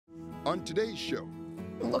on today's show.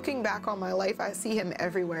 Looking back on my life, I see him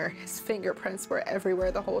everywhere. His fingerprints were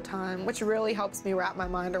everywhere the whole time, which really helps me wrap my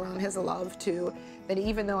mind around his love too. That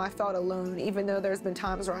even though I felt alone, even though there's been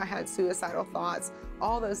times where I had suicidal thoughts,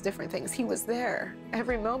 all those different things, he was there.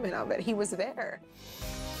 Every moment of it, he was there.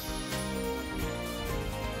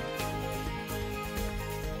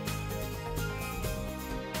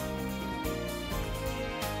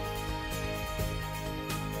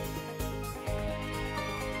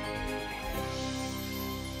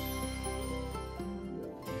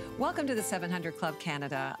 Welcome to the 700 Club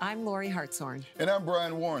Canada. I'm Lori Hartshorn. And I'm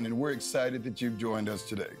Brian Warren, and we're excited that you've joined us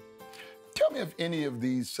today. Tell me if any of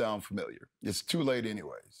these sound familiar. It's too late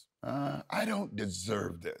anyways. I don't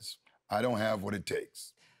deserve this. I don't have what it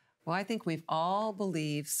takes. Well, I think we've all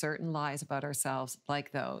believed certain lies about ourselves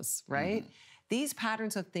like those, right? Mm-hmm. These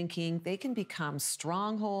patterns of thinking, they can become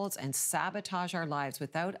strongholds and sabotage our lives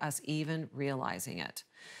without us even realizing it.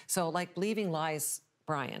 So like believing lies,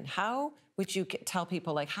 Brian, how would you tell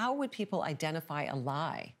people, like, how would people identify a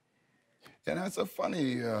lie? And that's a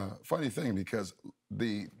funny thing, because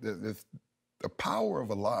the power of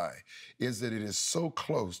a lie is that it is so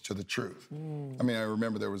close to the truth. I mean, I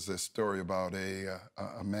remember there was this story about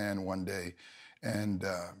a man one day, and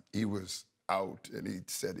he was out, and he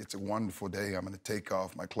said, "It's a wonderful day. I'm going to take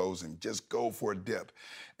off my clothes and just go for a dip."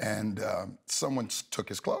 And someone took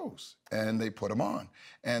his clothes, and they put them on,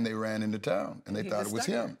 and they ran into town, and they thought it was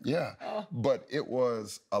him. Yeah. Oh. But it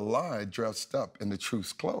was a lie dressed up in the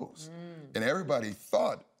truth's clothes. And everybody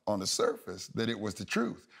thought on the surface that it was the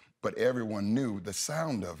truth, but everyone knew the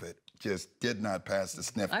sound of it just did not pass the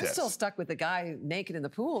sniff test. I'm still stuck with the guy naked in the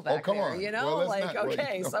pool back there, you know? Well, like,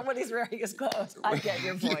 okay, somebody's wearing his clothes. I get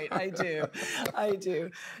your point. I do. I do.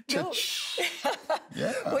 No.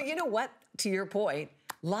 Yeah. Well, you know what? To your point,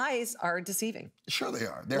 lies are deceiving. Sure they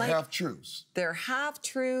are. They're like, half-truths. They're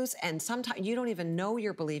half-truths, and sometimes you don't even know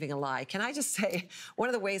you're believing a lie. Can I just say, one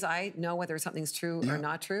of the ways I know whether something's true or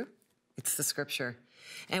not true, it's the scripture.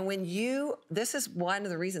 And when this is one of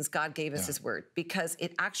the reasons God gave us his word, because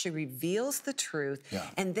it actually reveals the truth.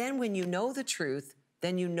 And then when you know the truth,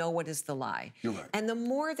 then you know what is the lie. You're right. And the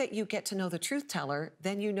more that you get to know the truth teller,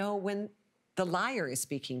 then you know when the liar is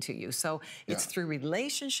speaking to you. So it's through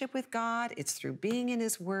relationship with God, it's through being in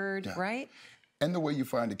his word, right? And the way you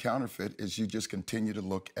find a counterfeit is you just continue to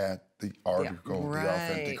look at the article, the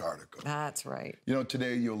authentic article. That's right. You know,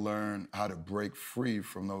 today you'll learn how to break free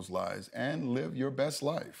from those lies and live your best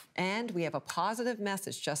life. And we have a positive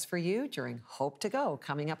message just for you during Hope to Go,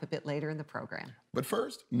 coming up a bit later in the program. But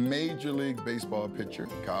first, Major League Baseball pitcher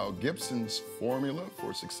Kyle Gibson's formula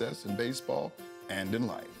for success in baseball and in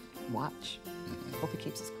life. Watch. Hope he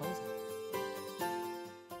keeps his clothes on.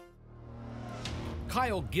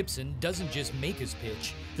 Kyle Gibson doesn't just make his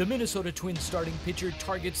pitch. The Minnesota Twins starting pitcher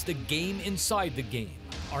targets the game inside the game,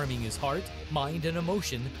 arming his heart, mind, and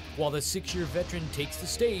emotion, while the 6-year veteran takes the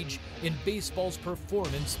stage in baseball's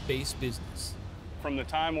performance-based business. From the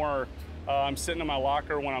time where I'm sitting in my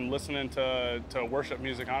locker when I'm listening to worship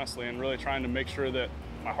music, honestly, and really trying to make sure that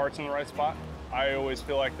my heart's in the right spot, I always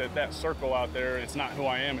feel like that circle out there, it's not who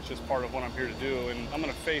I am, it's just part of what I'm here to do. And I'm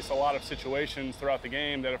gonna face a lot of situations throughout the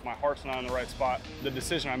game that if my heart's not in the right spot, the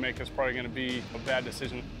decision I make is probably gonna be a bad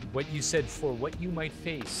decision. What you said for what you might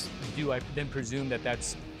face, do I then presume that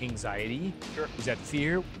that's anxiety? Sure. Is that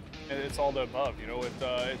fear? It's all the above, you know.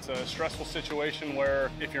 It's a stressful situation where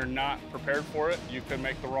if you're not prepared for it, you could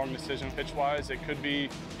make the wrong decision pitch-wise. It could be,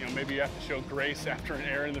 you know, maybe you have to show grace after an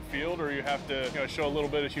error in the field, or you have to, you know, show a little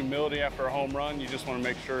bit of humility after a home run. You just want to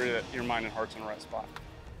make sure that your mind and heart's in the right spot.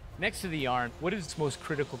 Next to the arm, what is its most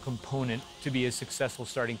critical component to be a successful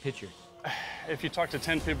starting pitcher? If you talk to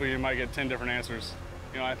 10 people, you might get 10 different answers.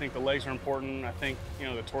 You know, I think the legs are important. I think, you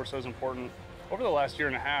know, the torso is important. Over the last year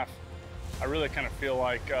and a half, I really kind of feel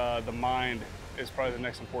like the mind is probably the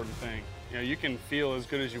next important thing. You know, you can feel as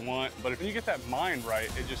good as you want, but if you get that mind right,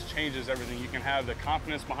 it just changes everything. You can have the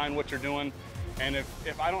confidence behind what you're doing, and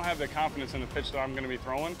if I don't have the confidence in the pitch that I'm going to be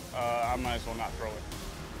throwing, I might as well not throw it.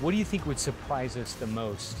 What do you think would surprise us the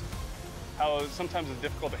most? How sometimes it's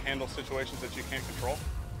difficult to handle situations that you can't control.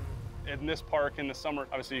 In this park in the summer,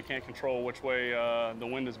 obviously you can't control which way the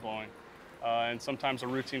wind is blowing. And sometimes a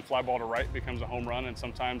routine fly ball to right becomes a home run, and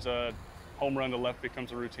sometimes a home run to left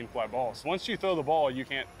becomes a routine fly ball. So once you throw the ball, you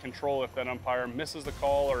can't control if that umpire misses the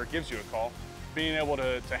call or gives you a call. Being able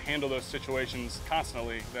to handle those situations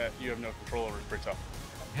constantly that you have no control over is pretty tough.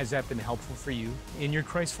 Has that been helpful for you in your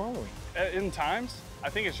Christ following? In times, I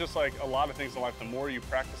think it's just like a lot of things in life. The more you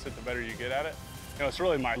practice it, the better you get at it. it's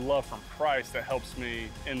really my love from Christ that helps me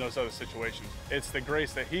in those other situations. It's the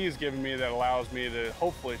grace that He's given me that allows me to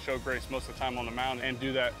hopefully show grace most of the time on the mound and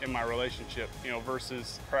do that in my relationship,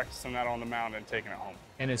 versus practicing that on the mound and taking it home.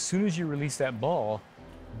 And as soon as you release that ball,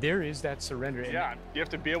 there is that surrender. Yeah, you have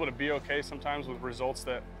to be able to be okay sometimes with results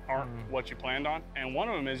that aren't what you planned on. And one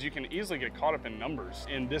of them is you can easily get caught up in numbers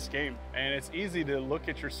in this game. And it's easy to look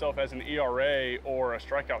at yourself as an ERA or a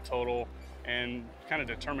strikeout total and kind of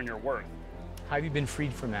determine your worth. How have you been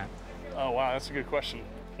freed from that? Oh, wow, that's a good question.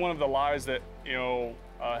 One of the lies that,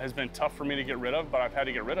 has been tough for me to get rid of, but I've had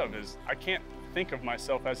to get rid of, is I can't think of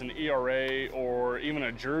myself as an ERA or even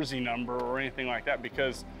a jersey number or anything like that,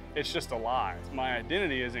 because it's just a lie. My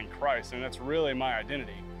identity is in Christ, and that's really my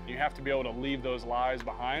identity. You have to be able to leave those lies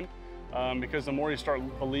behind, because the more you start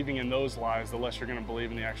believing in those lies, the less you're going to believe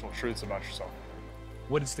in the actual truths about yourself.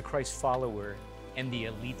 What does the Christ follower and the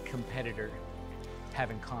elite competitor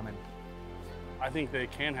have in common? I think they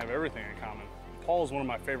can have everything in common. Paul is one of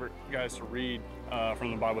my favorite guys to read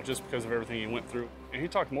from the Bible, just because of everything he went through. And he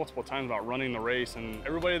talked multiple times about running the race, and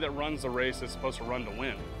everybody that runs the race is supposed to run to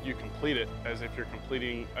win. You complete it as if you're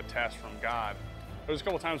completing a task from God. There was a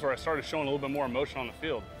couple times where I started showing a little bit more emotion on the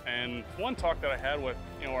field. And one talk that I had with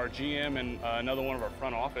our GM and another one of our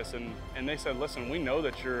front office, and they said, listen, we know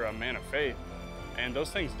that you're a man of faith, and those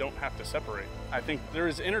things don't have to separate. I think they're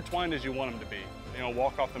as intertwined as you want them to be.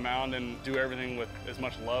 Walk off the mound and do everything with as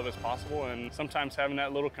much love as possible, and sometimes having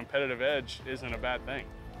that little competitive edge isn't a bad thing.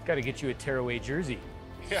 Got to get you a tearaway jersey.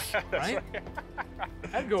 Yeah, that's right.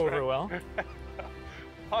 That'd go over well.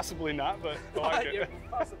 Possibly not, but I like it.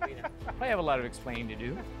 Possibly not. I have a lot of explaining to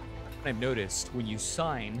do. I've noticed when you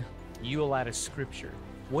sign, you allot a scripture.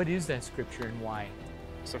 What is that scripture and why?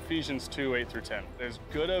 It's Ephesians 2:8-10. As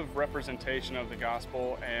good of representation of the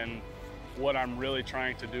gospel and what I'm really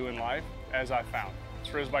trying to do in life as I found.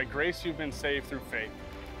 For as by grace you've been saved through faith,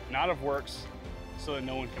 not of works, so that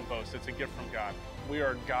no one can boast. It's a gift from God. We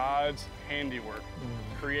are God's handiwork,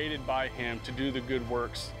 created by Him to do the good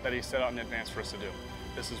works that He set out in advance for us to do.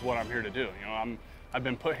 This is what I'm here to do. I've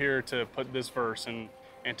been put here to put this verse and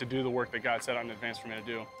to do the work that God set out in advance for me to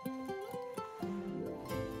do.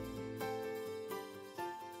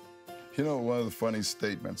 One of the funny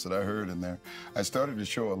statements that I heard in there, I started to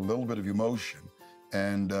show a little bit of emotion,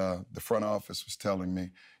 and the front office was telling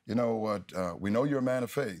me, you know what, we know you're a man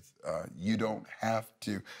of faith. You don't have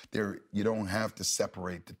to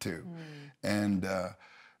separate the two. And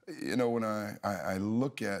when I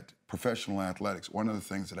look at professional athletics, one of the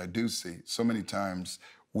things that I do see so many times,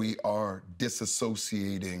 we are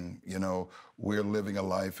disassociating, we're living a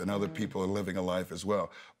life and other people are living a life as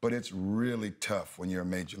well. But it's really tough when you're a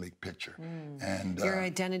major league pitcher. And your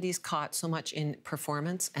identity's caught so much in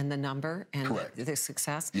performance and the number and the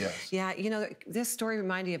success. Yes. Yeah, this story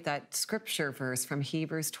reminded me of that scripture verse from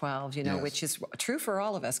Hebrews 12, Yes. which is true for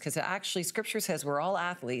all of us, because actually scripture says we're all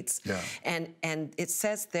athletes. Yeah. And it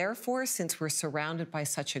says, therefore, since we're surrounded by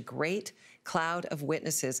such a great cloud of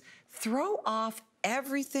witnesses, throw off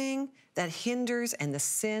everything that hinders and the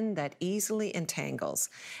sin that easily entangles.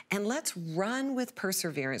 And let's run with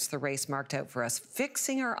perseverance the race marked out for us,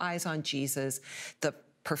 fixing our eyes on Jesus, the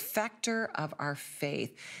perfecter of our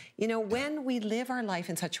faith. When we live our life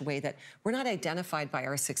in such a way that we're not identified by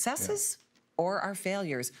our successes or our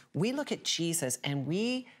failures, we look at Jesus and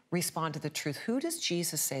we respond to the truth. Who does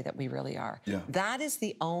Jesus say that we really are? Yeah. That is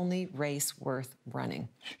the only race worth running.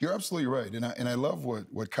 You're absolutely right. And I love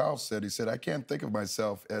what Kyle said. He said, I can't think of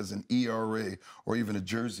myself as an ERA or even a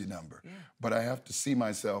jersey number, but I have to see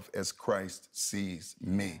myself as Christ sees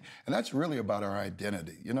me. And that's really about our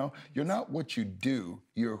identity. You're not what you do,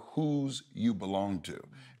 you're whose you belong to.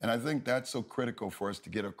 And I think that's so critical for us to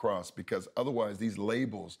get across, because otherwise these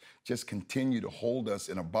labels just continue to hold us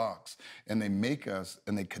in a box, and they make us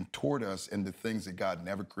and they contort us into things that God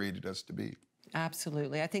never created us to be.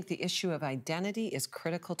 Absolutely. I think the issue of identity is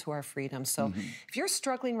critical to our freedom. So if you're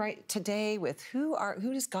struggling right today with who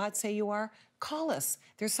does God say you are, call us.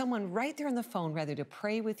 There's someone right there on the phone ready to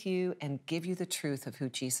pray with you and give you the truth of who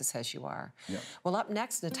Jesus says you are. Yeah. Well, up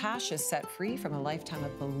next, Natasha's set free from a lifetime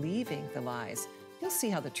of believing the lies. You'll see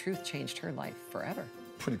how the truth changed her life forever.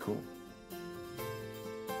 Pretty cool.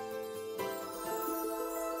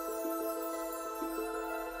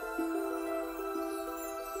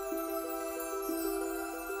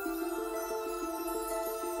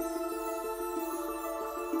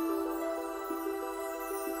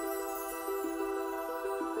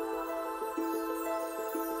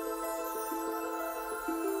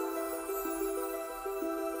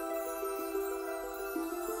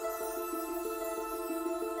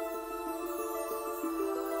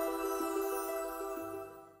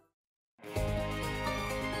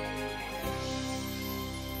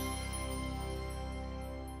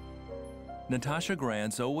 Natasha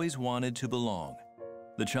Grants always wanted to belong.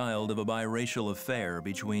 The child of a biracial affair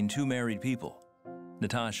between two married people,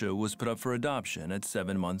 Natasha was put up for adoption at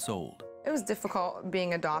 7 months old. It was difficult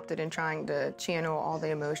being adopted and trying to channel all the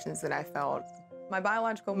emotions that I felt. My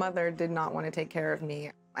biological mother did not want to take care of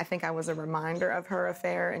me. I think I was a reminder of her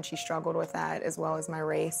affair, and she struggled with that, as well as my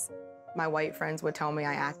race. My white friends would tell me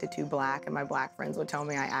I acted too black, and my black friends would tell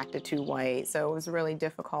me I acted too white. So it was really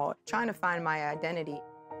difficult trying to find my identity.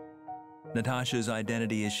 Natasha's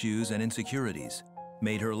identity issues and insecurities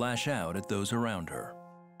made her lash out at those around her.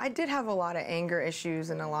 I did have a lot of anger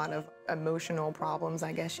issues and a lot of emotional problems,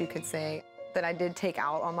 I guess you could say, that I did take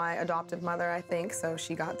out on my adoptive mother, I think, so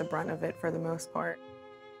she got the brunt of it for the most part.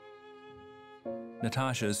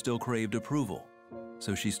 Natasha still craved approval,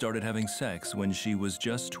 so she started having sex when she was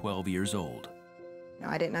just 12 years old.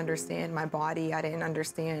 I didn't understand my body. I didn't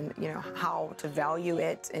understand, how to value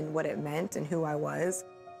it and what it meant and who I was.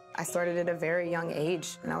 I started at a very young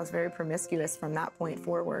age, and I was very promiscuous from that point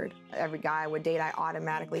forward. Every guy I would date, I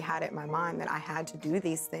automatically had it in my mind that I had to do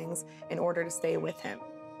these things in order to stay with him.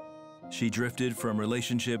 She drifted from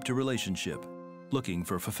relationship to relationship, looking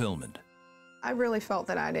for fulfillment. I really felt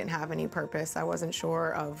that I didn't have any purpose. I wasn't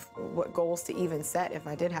sure of what goals to even set if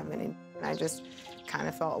I did have any. I just kind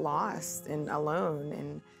of felt lost and alone,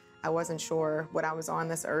 and I wasn't sure what I was on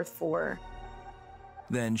this earth for.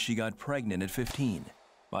 Then she got pregnant at 15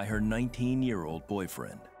 by her 19-year-old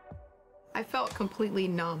boyfriend. I felt completely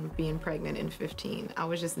numb being pregnant in 15. I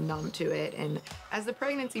was just numb to it. And as the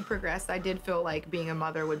pregnancy progressed, I did feel like being a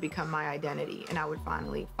mother would become my identity, and I would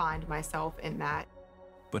finally find myself in that.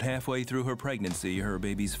 But halfway through her pregnancy, her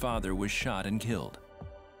baby's father was shot and killed.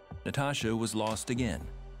 Natasha was lost again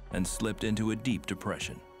and slipped into a deep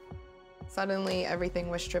depression. Suddenly, everything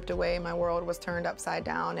was stripped away. My world was turned upside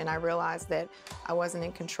down, and I realized that I wasn't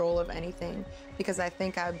in control of anything, because I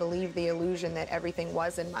think I believed the illusion that everything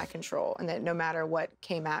was in my control and that no matter what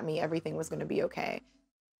came at me, everything was going to be okay.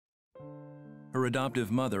 Her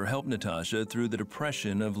adoptive mother helped Natasha through the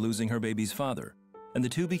depression of losing her baby's father, and the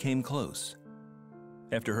two became close.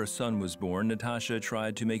 After her son was born, Natasha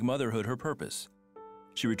tried to make motherhood her purpose.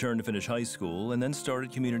 She returned to finish high school and then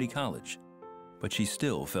started community college, but she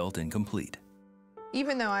still felt incomplete.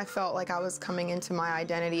 Even though I felt like I was coming into my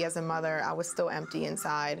identity as a mother, I was still empty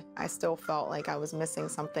inside. I still felt like I was missing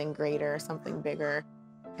something greater, something bigger,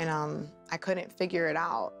 and I couldn't figure it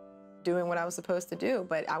out, doing what I was supposed to do,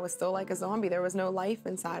 but I was still like a zombie. There was no life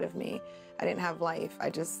inside of me. I didn't have life. I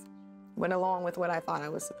just went along with what I thought I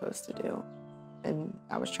was supposed to do. And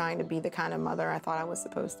I was trying to be the kind of mother I thought I was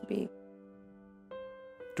supposed to be.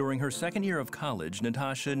 During her second year of college,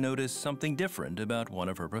 Natasha noticed something different about one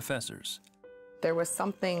of her professors. There was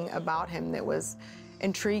something about him that was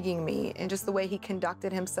intriguing me, and just the way he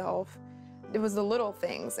conducted himself. It was the little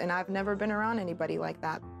things, and I've never been around anybody like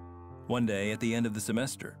that. One day at the end of the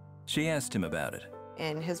semester, she asked him about it.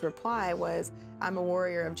 And his reply was, "I'm a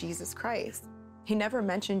warrior of Jesus Christ." He never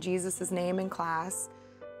mentioned Jesus' name in class,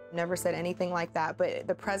 never said anything like that, but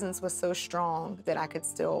the presence was so strong that I could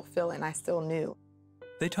still feel it, and I still knew.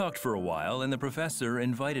 They talked for a while, and the professor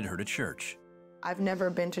invited her to church. I've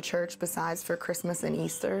never been to church besides for Christmas and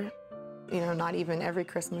Easter, not even every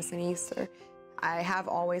Christmas and Easter. I have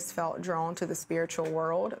always felt drawn to the spiritual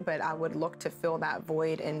world, but I would look to fill that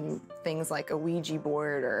void in things like a Ouija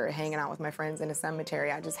board or hanging out with my friends in a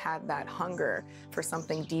cemetery. I just had that hunger for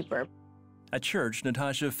something deeper. At church,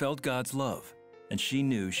 Natasha felt God's love, and she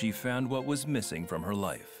knew she found what was missing from her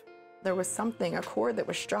life. There was something, a chord that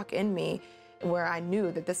was struck in me where I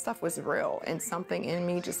knew that this stuff was real, and something in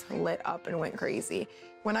me just lit up and went crazy.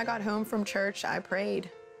 When I got home from church, I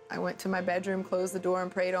prayed. I went to my bedroom, closed the door,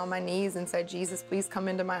 and prayed on my knees and said, "Jesus, please come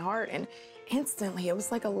into my heart." And instantly, it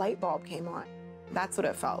was like a light bulb came on. That's what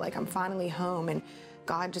it felt like. I'm finally home, and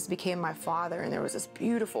God just became my father, and there was this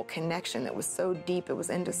beautiful connection that was so deep, it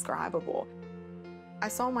was indescribable. I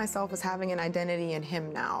saw myself as having an identity in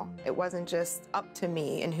him now. It wasn't just up to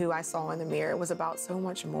me and who I saw in the mirror. It was about so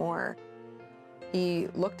much more. He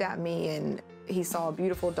looked at me and he saw a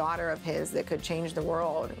beautiful daughter of his that could change the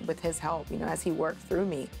world with his help, as he worked through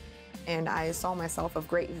me. And I saw myself of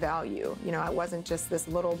great value. I wasn't just this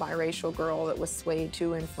little biracial girl that was swayed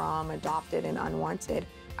to and from, adopted and unwanted.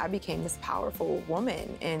 I became this powerful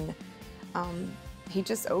woman, and he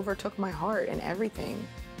just overtook my heart and everything.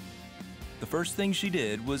 The first thing she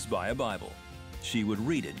did was buy a Bible. She would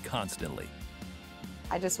read it constantly.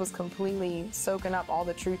 I just was completely soaking up all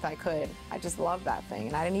the truth I could. I just loved that thing,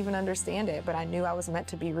 and I didn't even understand it, but I knew I was meant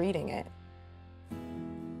to be reading it.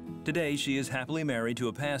 Today, she is happily married to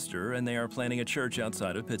a pastor, and they are planning a church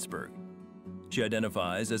outside of Pittsburgh. She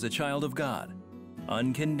identifies as a child of God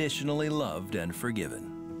unconditionally loved and forgiven.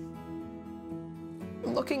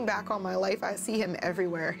 Looking back on my life, I see him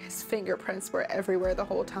everywhere. His fingerprints were everywhere the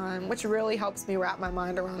whole time, which really helps me wrap my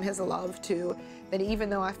mind around his love too. That even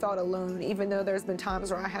though I felt alone, even though there's been times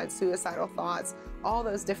where I had suicidal thoughts, all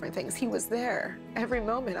those different things, he was there. Every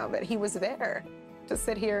moment of it, he was there. To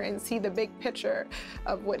sit here and see the big picture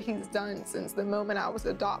of what he's done since the moment I was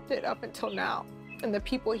adopted up until now, and the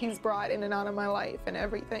people he's brought in and out of my life and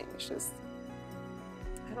everything. It's just,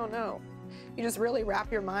 I don't know. You just really wrap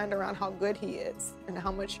your mind around how good he is and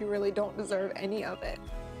how much you really don't deserve any of it.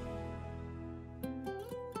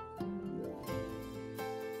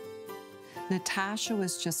 Natasha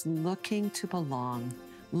was just looking to belong,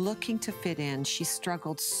 looking to fit in. She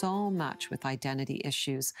struggled so much with identity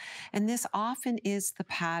issues. And this often is the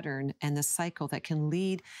pattern and the cycle that can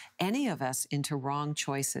lead any of us into wrong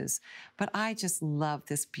choices. But I just love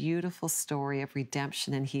this beautiful story of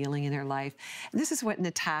redemption and healing in her life. And this is what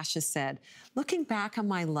Natasha said. Looking back on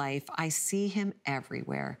my life, I see him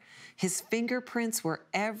everywhere. His fingerprints were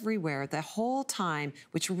everywhere the whole time,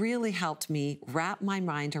 which really helped me wrap my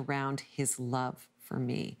mind around his love for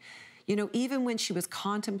me. You know, even when she was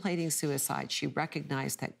contemplating suicide, she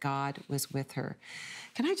recognized that God was with her.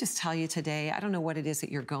 Can I just tell you today, I don't know what it is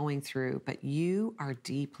that you're going through, but you are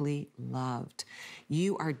deeply loved.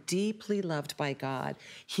 You are deeply loved by God.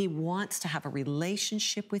 He wants to have a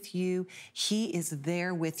relationship with you. He is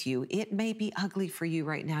there with you. It may be ugly for you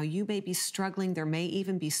right now. You may be struggling. There may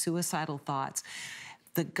even be suicidal thoughts.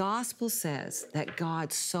 The gospel says that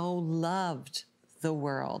God so loved the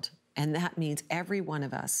world, and that means every one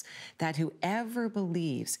of us, that whoever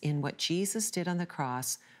believes in what Jesus did on the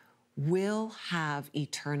cross will have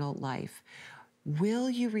eternal life. Will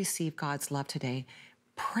you receive God's love today?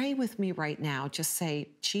 Pray with me right now. Just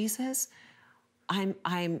say, Jesus,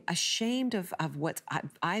 I'm ashamed of what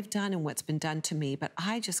I've done and what's been done to me, but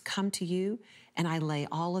I just come to you and I lay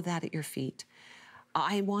all of that at your feet.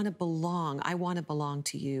 I want to belong. I want to belong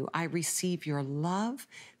to you. I receive your love.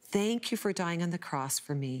 Thank you for dying on the cross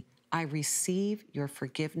for me. I receive your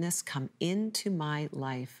forgiveness. Come into my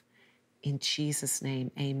life. In Jesus'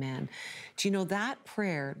 name, amen. Do you know that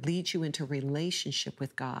prayer leads you into relationship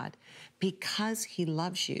with God because he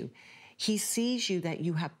loves you. He sees you that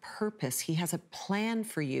you have purpose. He has a plan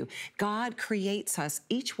for you. God creates us,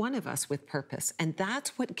 each one of us, with purpose. And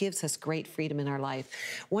that's what gives us great freedom in our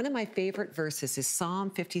life. One of my favorite verses is Psalm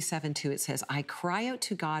 57:2. It says, I cry out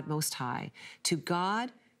to God Most High, to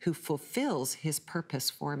God who fulfills his purpose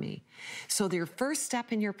for me. So your first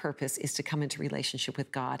step in your purpose is to come into relationship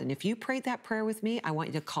with God. And if you prayed that prayer with me, I want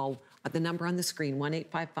you to call the number on the screen,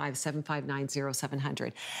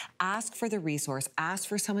 1-855-759-0700. Ask for the resource, ask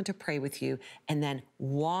for someone to pray with you, and then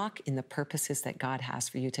walk in the purposes that God has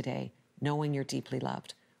for you today, knowing you're deeply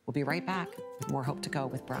loved. We'll be right back with more Hope to Go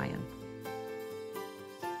with Brian.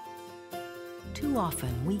 Too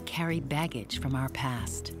often we carry baggage from our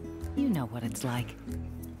past. You know what it's like.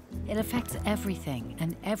 It affects everything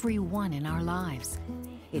and everyone in our lives.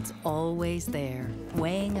 It's always there,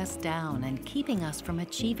 weighing us down and keeping us from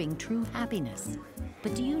achieving true happiness.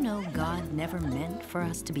 But do you know God never meant for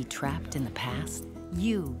us to be trapped in the past?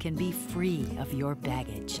 You can be free of your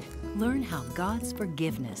baggage. Learn how God's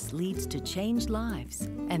forgiveness leads to changed lives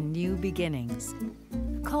and new beginnings.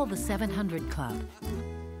 Call the 700 Club.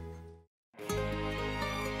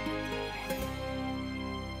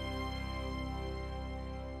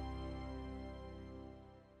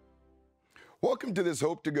 Welcome to this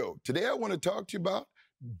Hope to Go. Today I want to talk to you about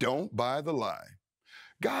don't buy the lie.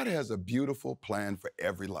 God has a beautiful plan for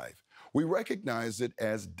every life. We recognize it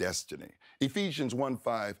as destiny. Ephesians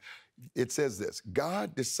 1:5, it says this,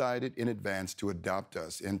 God decided in advance to adopt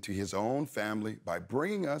us into his own family by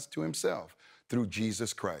bringing us to himself through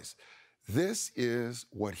Jesus Christ. This is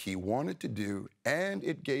what he wanted to do, and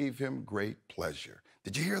it gave him great pleasure.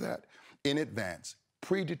 Did you hear that? In advance,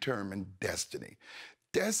 predetermined destiny.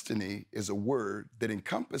 Destiny is a word that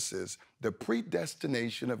encompasses the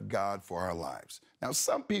predestination of God for our lives. Now,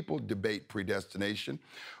 some people debate predestination,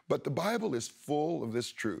 but the Bible is full of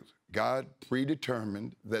this truth. God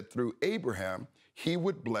predetermined that through Abraham, he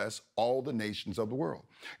would bless all the nations of the world.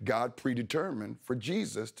 God predetermined for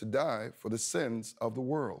Jesus to die for the sins of the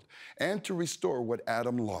world and to restore what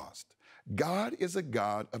Adam lost. God is a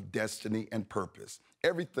God of destiny and purpose.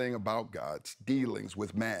 Everything about God's dealings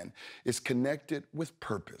with man is connected with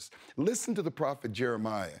purpose. Listen to the prophet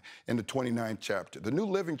Jeremiah in the 29th chapter. The New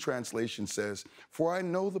Living Translation says, "For I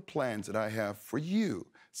know the plans that I have for you,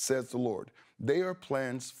 says the Lord. They are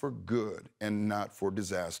plans for good and not for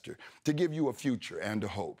disaster, to give you a future and a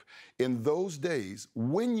hope. In those days,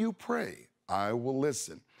 when you pray, I will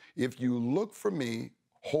listen. If you look for me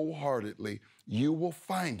wholeheartedly, you will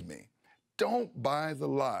find me. Don't buy the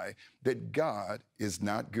lie that God is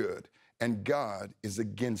not good and God is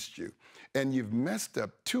against you. And you've messed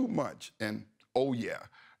up too much. And oh yeah,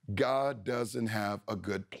 God doesn't have a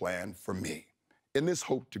good plan for me. In this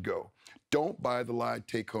hope to go, don't buy the lie,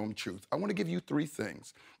 take home truth. I want to give you 3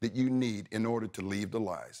 things that you need in order to leave the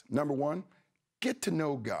lies. Number 1, get to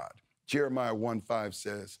know God. Jeremiah 1:5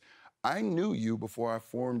 says, I knew you before I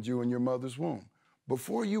formed you in your mother's womb.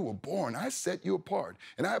 Before you were born, I set you apart,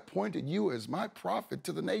 and I appointed you as my prophet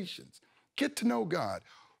to the nations. Get to know God.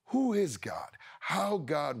 Who is God? How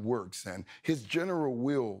God works and his general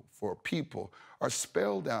will for people are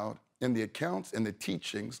spelled out in the accounts and the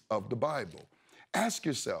teachings of the Bible. Ask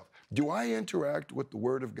yourself, do I interact with the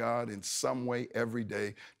Word of God in some way every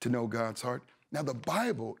day to know God's heart? Now, the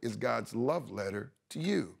Bible is God's love letter to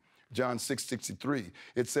you. John 6:63,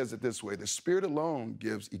 it says it this way, the Spirit alone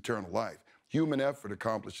gives eternal life. Human effort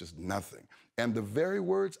accomplishes nothing. And the very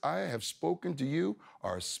words I have spoken to you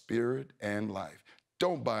are spirit and life.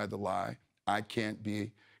 Don't buy the lie, I can't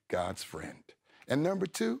be God's friend. And number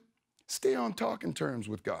 2, stay on talking terms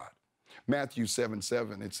with God. Matthew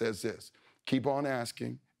 7:7, it says this, keep on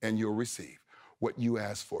asking and you'll receive what you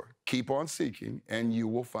ask for. Keep on seeking and you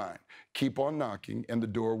will find. Keep on knocking and the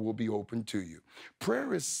door will be open to you.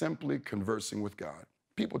 Prayer is simply conversing with God.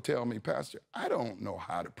 People tell me, Pastor, I don't know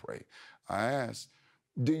how to pray. I ask,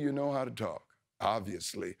 do you know how to talk?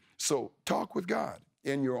 Obviously. So talk with God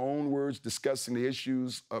in your own words, discussing the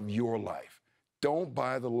issues of your life. Don't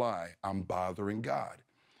buy the lie, I'm bothering God.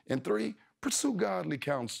 And 3, pursue godly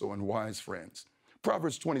counsel and wise friends.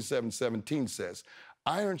 Proverbs 27:17 says,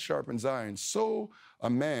 iron sharpens iron, so a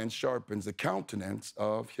man sharpens the countenance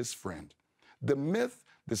of his friend. The myth,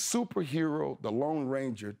 the superhero, the Lone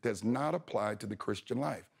Ranger does not apply to the Christian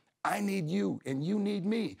life. I need you and you need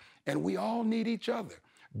me, and we all need each other.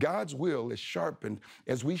 God's will is sharpened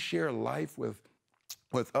as we share life with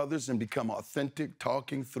others and become authentic,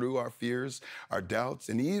 talking through our fears, our doubts,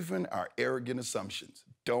 and even our arrogant assumptions.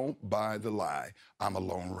 Don't buy the lie, I'm a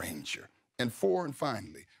Lone Ranger. And 4, and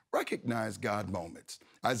finally, recognize God moments.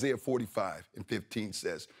 Isaiah 45:15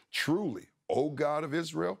 says, truly, O God of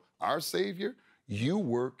Israel, our Savior, you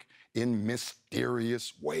work in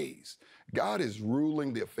mysterious ways. God is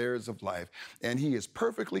ruling the affairs of life, and he is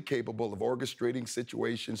perfectly capable of orchestrating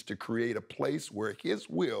situations to create a place where his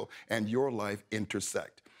will and your life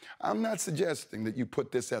intersect. I'm not suggesting that you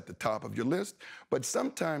put this at the top of your list, but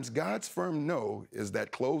sometimes God's firm no is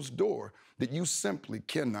that closed door that you simply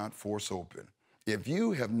cannot force open. If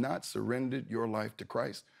you have not surrendered your life to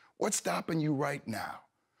Christ, what's stopping you right now?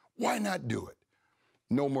 Why not do it?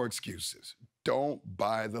 No more excuses. Don't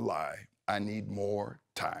buy the lie. I need more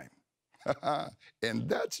time. And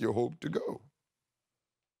that's your hope to go.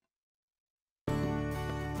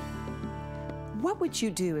 What would you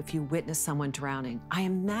do if you witnessed someone drowning? I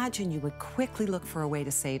imagine you would quickly look for a way to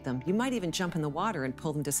save them. You might even jump in the water and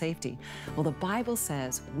pull them to safety. Well, the Bible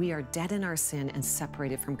says we are dead in our sin and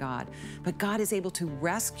separated from God. But God is able to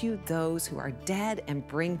rescue those who are dead and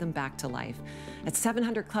bring them back to life. At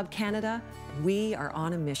 700 Club Canada, we are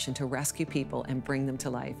on a mission to rescue people and bring them to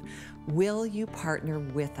life. Will you partner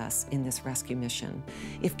with us in this rescue mission?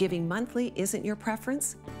 If giving monthly isn't your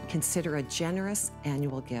preference, consider a generous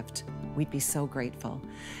annual gift. We'd be so grateful.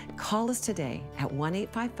 Call us today at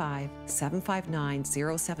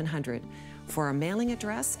 1-855-759-0700. For our mailing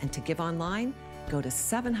address and to give online, go to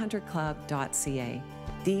 700club.ca.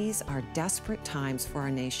 These are desperate times for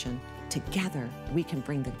our nation. Together, we can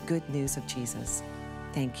bring the good news of Jesus.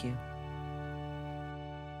 Thank you.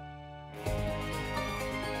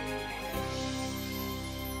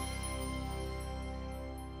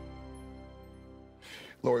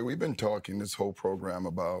 Lori, we've been talking this whole program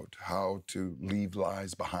about how to leave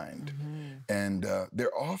lies behind. And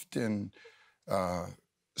they're often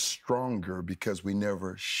stronger because we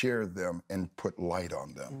never share them and put light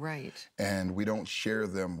on them. Right. And we don't share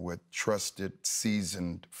them with trusted,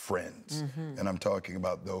 seasoned friends. And I'm talking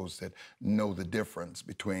about those that know the difference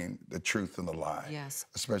between the truth and the lie. Yes.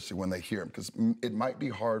 Especially when they hear them. Because it might be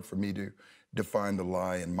hard for me to define the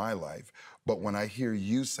lie in my life, but when I hear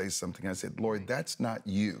you say something, I said, Lord, that's not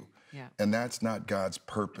you. Yeah. And that's not God's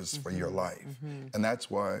purpose for your life. And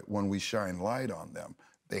that's why when we shine light on them,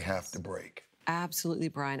 they have to break. Absolutely,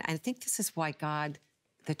 Brian. I think this is why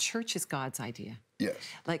the church is God's idea. Yes.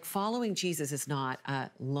 Like following Jesus is not a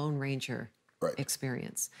Lone Ranger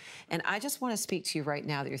experience. And I just want to speak to you right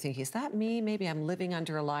now that you're thinking, is that me? Maybe I'm living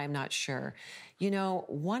under a lie, I'm not sure. You know,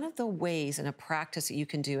 one of the ways and a practice that you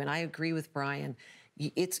can do, and I agree with Brian,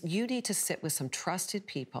 you need to sit with some trusted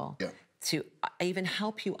people to even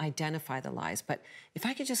help you identify the lies. But if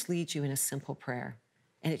I could just lead you in a simple prayer,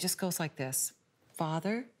 and it just goes like this.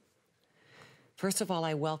 Father, first of all,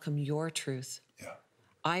 I welcome your truth. Yeah.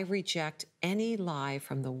 I reject any lie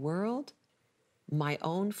from the world, my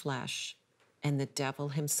own flesh, and the devil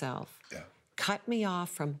himself. Yeah. Cut me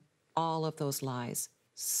off from all of those lies.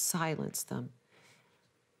 Silence them.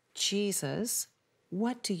 Jesus,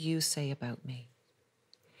 what do you say about me?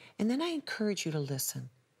 And then I encourage you to listen,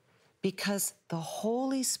 because the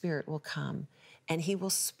Holy Spirit will come and he will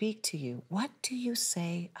speak to you. What do you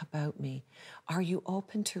say about me? Are you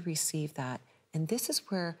open to receive that? And this is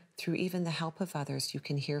where, through even the help of others, you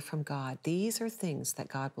can hear from God. These are things that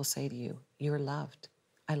God will say to you. You're loved.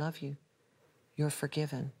 I love you. You're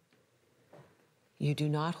forgiven. You do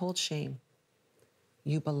not hold shame.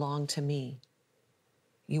 You belong to me.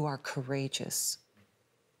 You are courageous.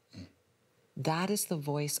 That is the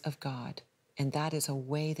voice of God, and that is a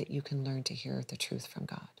way that you can learn to hear the truth from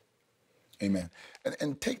God. Amen.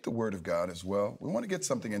 And take the word of God as well. We want to get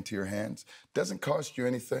something into your hands. Doesn't cost you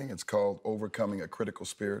anything. It's called Overcoming a Critical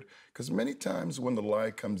Spirit. Because many times when the lie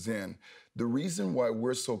comes in, the reason why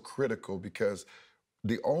we're so critical, because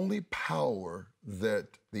the only power that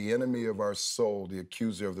the enemy of our soul, the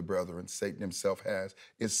accuser of the brethren, Satan himself has,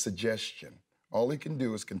 is suggestion. All he can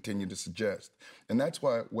do is continue to suggest. And that's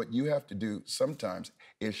why what you have to do sometimes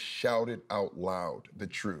is shout it out loud, the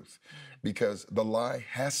truth, because the lie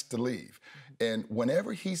has to leave. And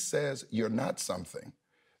whenever he says you're not something,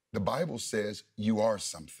 the Bible says you are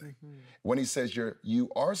something. When he says you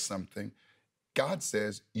are something, God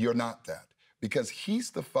says you're not that, because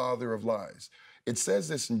he's the father of lies. It says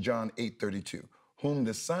this in John 8:32, whom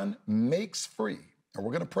the Son makes free, and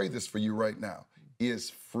we're going to pray this for you right now, is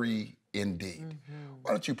free indeed.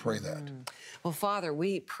 Why don't you pray that? Well, Father,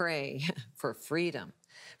 we pray for freedom.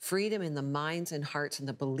 Freedom in the minds and hearts and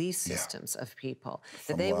the belief systems of people.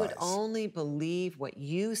 That they would only believe what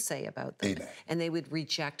you say about them. Amen. And they would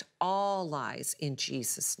reject all lies in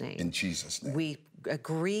Jesus' name. In Jesus' name. We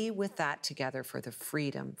agree with that together for the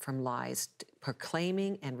freedom from lies,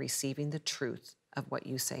 proclaiming and receiving the truth of what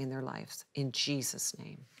you say in their lives. In Jesus'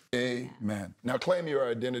 name. Amen. Now claim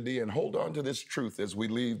your identity and hold on to this truth as we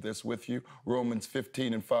leave this with you. Romans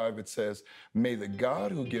 15:5, it says, may the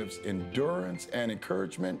God who gives endurance and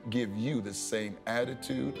encouragement give you the same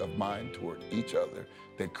attitude of mind toward each other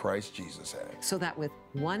that Christ Jesus had. So that with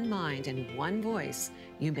one mind and one voice,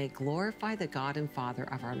 you may glorify the God and Father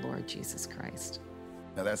of our Lord Jesus Christ.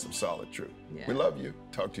 Now that's some solid truth. Yeah. We love you.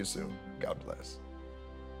 Talk to you soon. God bless.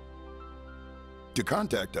 To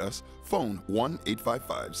contact us, phone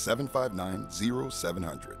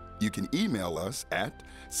 1-855-759-0700. You can email us at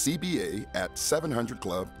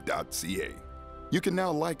cba@700club.ca. You can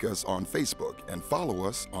now like us on Facebook and follow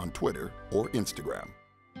us on Twitter or Instagram.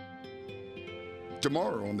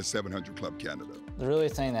 Tomorrow on the 700 Club Canada. The really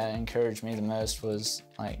thing that encouraged me the most was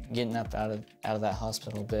like getting up out of that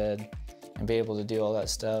hospital bed and be able to do all that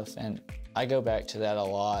stuff. And I go back to that a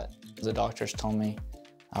lot. The doctors told me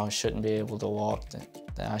I shouldn't be able to walk,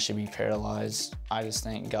 that I should be paralyzed. I just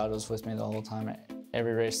think God was with me the whole time.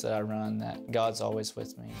 Every race that I run, that God's always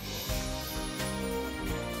with me.